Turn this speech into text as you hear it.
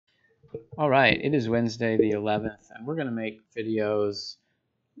Alright, it is Wednesday the 11th, and we're going to make videos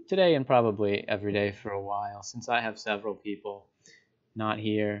today and probably every day for a while, since I have several people not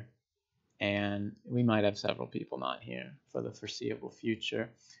here, and we might have several people not here for the foreseeable future.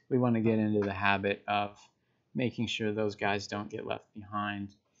 We want to get into the habit of making sure those guys don't get left behind.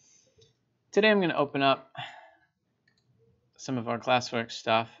 Today I'm going to open up some of our classwork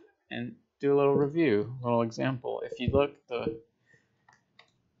stuff and do a little review, a little example. If you look, the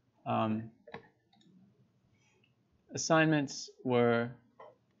assignments were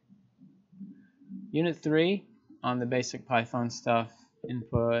Unit 3 on the basic Python stuff,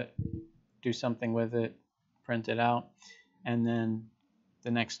 input, do something with it, print it out, and then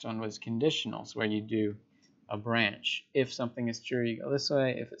the next one was conditionals, where you do a branch. If something is true, you go this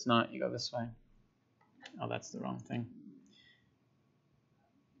way. If it's not, you go this way. Oh, that's the wrong thing.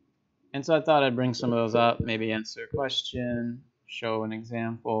 And so I thought I'd bring some of those up, maybe answer a question, show an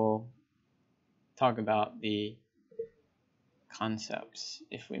example, talk about the concepts,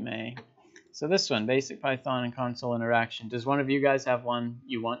 if we may. So this one, basic Python and console interaction. Does one of you guys have one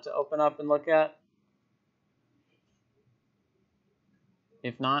you want to open up and look at?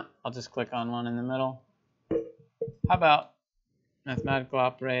 If not, I'll just click on one in the middle. How about mathematical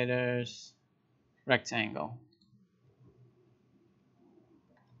operators, rectangle?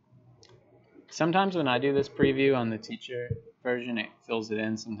 Sometimes when I do this preview on the teacher version, it fills it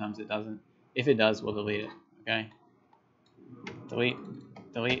in. Sometimes it doesn't. If it does, we'll delete it. Okay? Delete.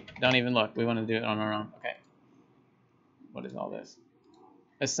 Delete. Don't even look. We want to do it on our own. Okay. What is all this?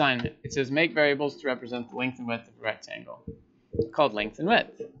 Assignment. It says make variables to represent the length and width of a rectangle. Called length and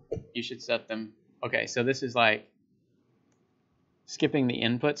width. You should set them. Okay, so this is like skipping the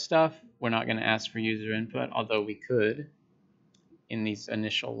input stuff. We're not going to ask for user input, although we could in these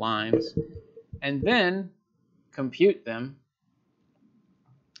initial lines. And then compute them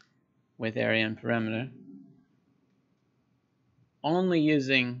with area and perimeter, only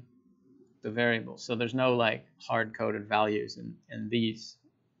using the variables. So there's no like hard-coded values in these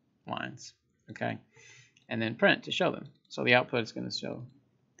lines, okay? And then print to show them. So the output is going to show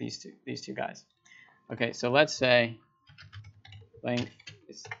these two guys. Okay, so let's say length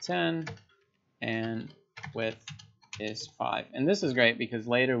is 10 and width is 5. And this is great because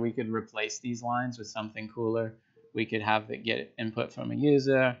later we could replace these lines with something cooler. We could have it get input from a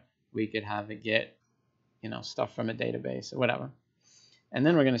user. We could have it get, you know, stuff from a database or whatever. And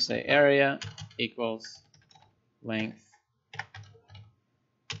then we're going to say area equals length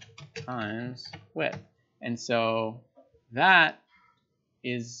times width. And so that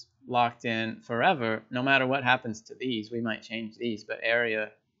is locked in forever. No matter what happens to these, we might change these, but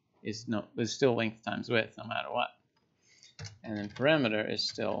area is still length times width no matter what. And then perimeter is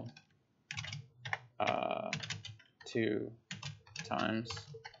still 2 times.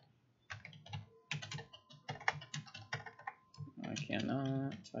 I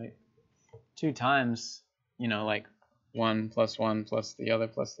cannot type 2 times, you know, like 1 plus 1 plus the other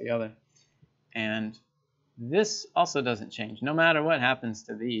plus the other. And this also doesn't change. No matter what happens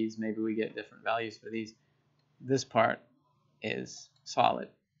to these, maybe we get different values for these. This part is solid.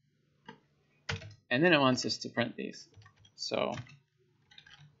 And then it wants us to print these. So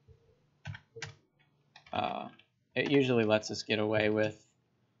it usually lets us get away with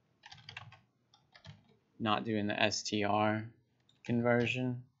not doing the str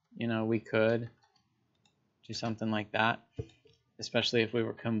conversion. You know, we could do something like that, especially if we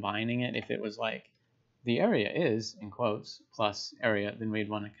were combining it. If it was like the area is, in quotes, plus area, then we'd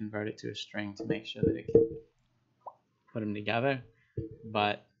want to convert it to a string to make sure that it can put them together.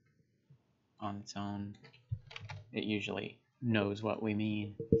 But on its own, it usually knows what we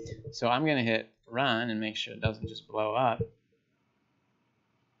mean. So I'm going to hit run and make sure it doesn't just blow up.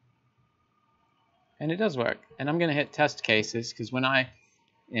 And it does work. And I'm going to hit test cases, because when I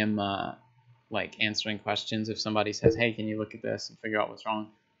am like answering questions, if somebody says, hey, can you look at this and figure out what's wrong,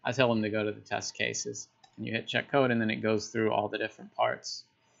 I tell them to go to the test cases. And you hit check code, and then it goes through all the different parts.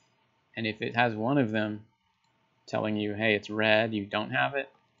 And if it has one of them telling you, hey, it's red, you don't have it,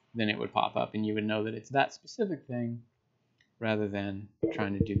 then it would pop up and you would know that it's that specific thing, rather than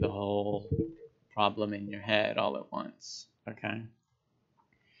trying to do the whole problem in your head all at once. Okay?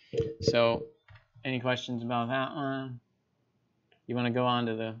 So, any questions about that one? You want to go on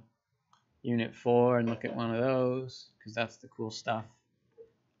to the Unit 4 and look at one of those, because that's the cool stuff.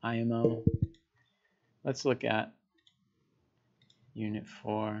 IMO. Let's look at Unit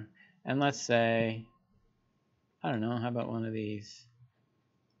 4. And let's say, I don't know, how about one of these?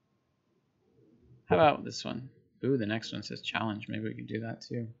 How about this one? Ooh, the next one says challenge. Maybe we could do that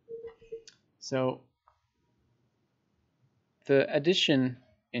too. So the addition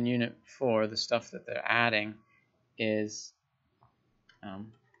in Unit 4, the stuff that they're adding is,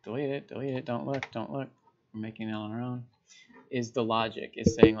 delete it, don't look, we're making it on our own, is the logic,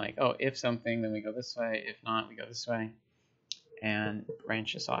 is saying like, oh, if something, then we go this way, if not, we go this way, and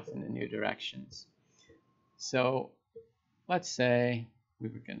branch us off into new directions. So let's say we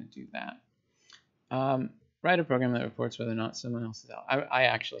were going to do that. Write a program that reports whether or not someone else is out. I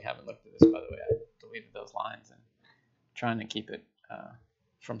actually haven't looked at this, by the way. I deleted those lines and trying to keep it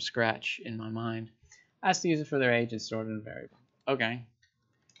from scratch in my mind. Ask the user for their age and stored in a variable. Okay.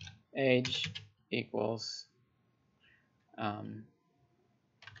 Age equals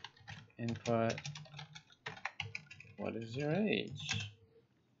input, what is your age?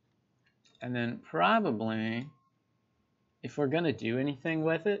 And then probably, if we're going to do anything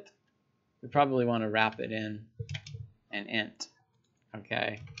with it, we probably want to wrap it in an int,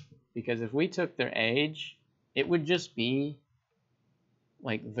 okay? Because if we took their age, it would just be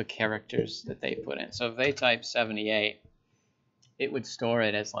like the characters that they put in. So if they type 78, it would store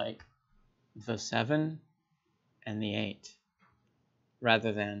it as like the 7 and the 8,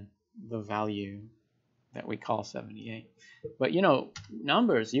 rather than the value that we call 78. But you know,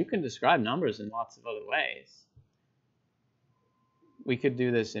 numbers, you can describe numbers in lots of other ways. We could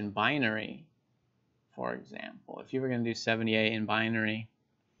do this in binary, for example. If you were going to do 78 in binary,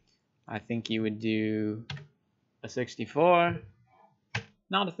 I think you would do a 64,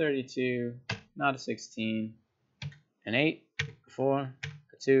 not a 32, not a 16, an 8, a 4,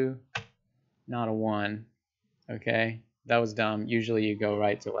 a 2, not a 1. Okay, that was dumb. Usually you go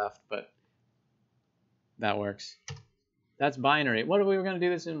right to left, but that works. That's binary. What if we were going to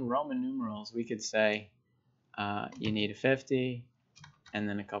do this in Roman numerals? We could say you need a 50, and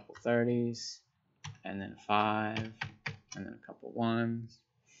then a couple 30s, and then 5, and then a couple 1s.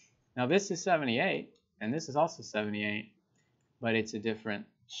 Now this is 78, and this is also 78, but it's a different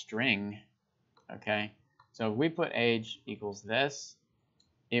string, okay? So if we put age equals this,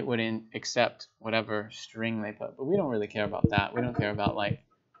 it would accept whatever string they put, but we don't really care about that. We don't care about like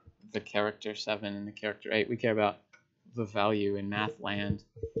the character 7 and the character 8. We care about the value in math land,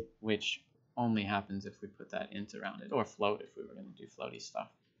 which only happens if we put that int around it, or float if we were going to do floaty stuff.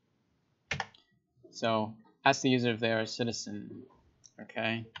 So ask the user if they are a citizen.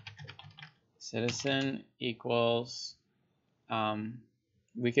 Okay, citizen equals,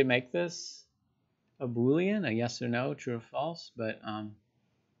 we could make this a Boolean, a yes or no, true or false, but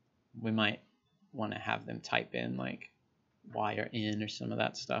we might want to have them type in like y or in or some of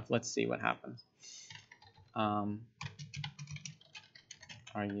that stuff. Let's see what happens. Are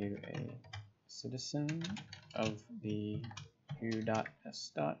you a citizen of the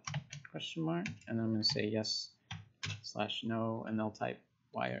u.s. question mark? And then I'm going to say yes / no, and they'll type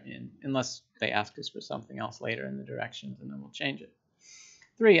y or in, unless they ask us for something else later in the directions, and then we'll change it.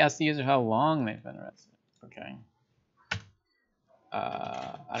 3, ask the user how long they've been a resident. Okay.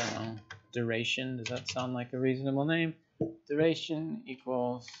 I don't know. Duration, does that sound like a reasonable name? Duration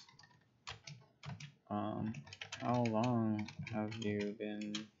equals how long have you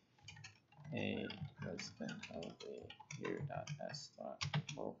been a resident of the u.s.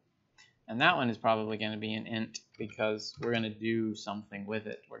 And that one is probably going to be an int, because we're going to do something with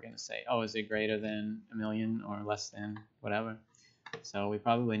it. We're going to say, oh, is it greater than 1,000,000 or less than whatever? So we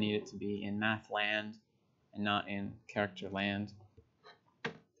probably need it to be in math land and not in character land.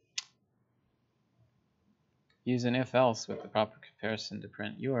 Use an if-else with the proper comparison to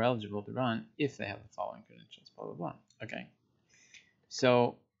print you are eligible to run if they have the following credentials, blah, blah, blah. Okay.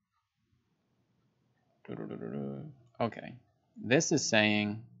 So, okay. This is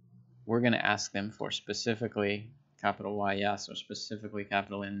saying we're going to ask them for specifically capital Y yes or specifically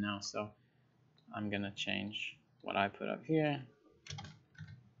capital N no. So I'm going to change what I put up here.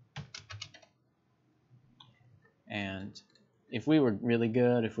 And if we were really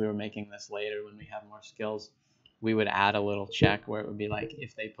good, if we were making this later when we have more skills, we would add a little check where it would be like,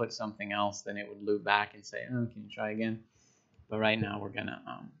 if they put something else, then it would loop back and say, oh, can you try again? But right now we're going to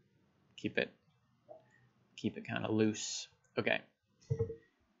keep it kind of loose. Okay.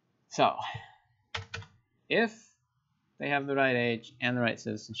 So if they have the right age and the right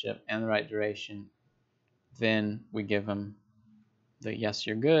citizenship and the right duration, then we give them the yes,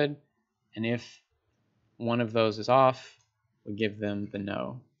 you're good. And if one of those is off, we give them the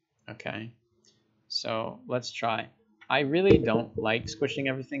no. Okay. So let's try. I really don't like squishing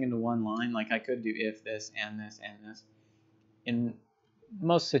everything into one line. Like I could do if this and this and this. In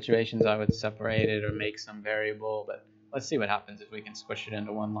most situations I would separate it or make some variable, but let's see what happens if we can squish it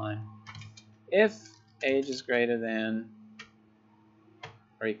into one line. If age is greater than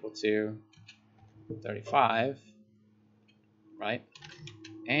or equal to 35, right?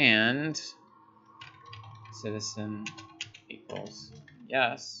 and citizen equals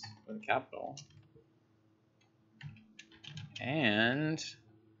yes with a capital, and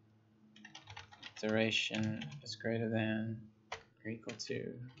duration is greater than or equal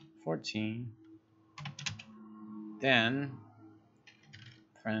to 14, then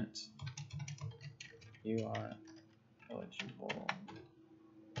print you are eligible.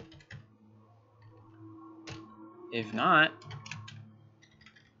 If not,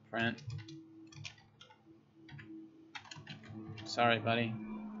 print sorry buddy.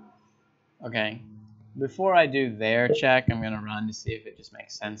 Okay, before I do their check, I'm going to run to see if it just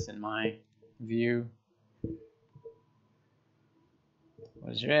makes sense in my view.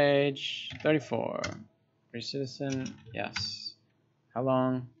 What is your age? 34. Are you a citizen? Yes. How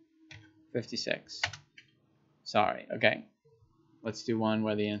long? 56. Sorry. Okay. Let's do one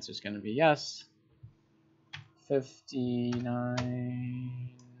where the answer is going to be yes. 59.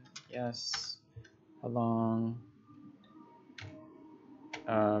 Yes. How long?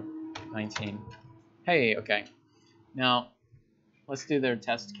 19. Hey, okay. Now, let's do their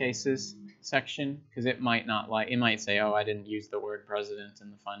test cases section, because it might not like, it might say, oh, I didn't use the word president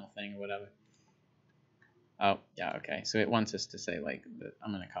in the final thing or whatever. Oh, yeah, okay. So it wants us to say, like,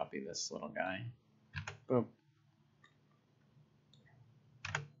 I'm going to copy this little guy. Boop.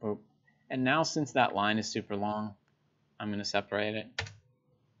 Boop. And now, since that line is super long, I'm going to separate it,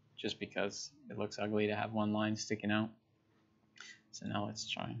 just because it looks ugly to have one line sticking out. So now let's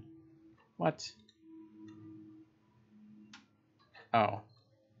try. What? Oh.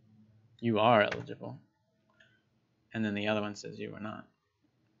 You are eligible. And then the other one says you are not.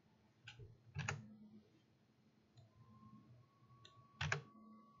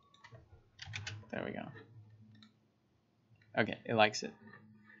 There we go. Okay, it likes it.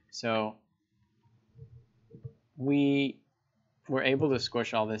 So we were able to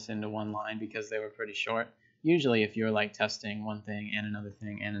squish all this into one line because they were pretty short. Usually if you're like testing one thing and another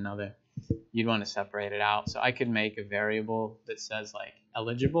thing and another, you'd want to separate it out. So I could make a variable that says like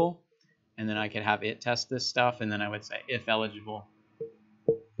eligible, and then I could have it test this stuff, and then I would say if eligible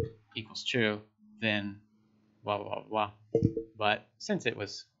equals true, then blah, blah, blah, blah. But since it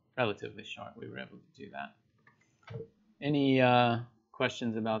was relatively short, we were able to do that. Any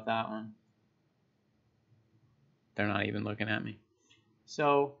questions about that one? They're not even looking at me.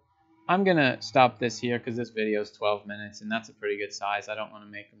 So I'm going to stop this here because this video is 12 minutes, and that's a pretty good size. I don't want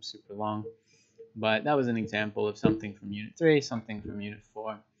to make them super long. But that was an example of something from Unit 3, something from Unit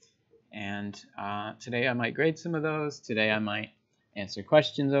 4. And today I might grade some of those. Today I might answer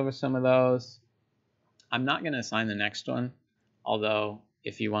questions over some of those. I'm not going to assign the next one, although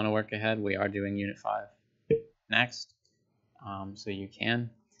if you want to work ahead, we are doing Unit 5 next, so you can.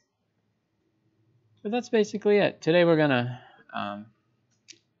 But that's basically it. Today we're going to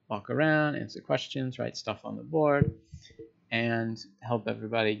walk around, answer questions, write stuff on the board, and help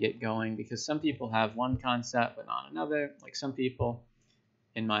everybody get going, because some people have one concept but not another. Like some people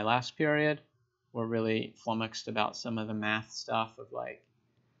in my last period were really flummoxed about some of the math stuff of like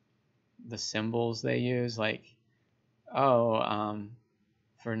the symbols they use, like, oh,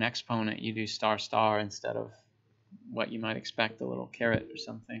 for an exponent you do star star instead of what you might expect, a little caret or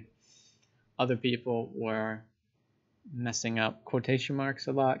something. Other people were messing up quotation marks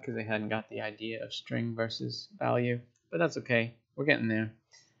a lot because they hadn't got the idea of string versus value, but that's okay. We're getting there.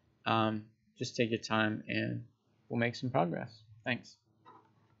 Just take your time and we'll make some progress. Thanks.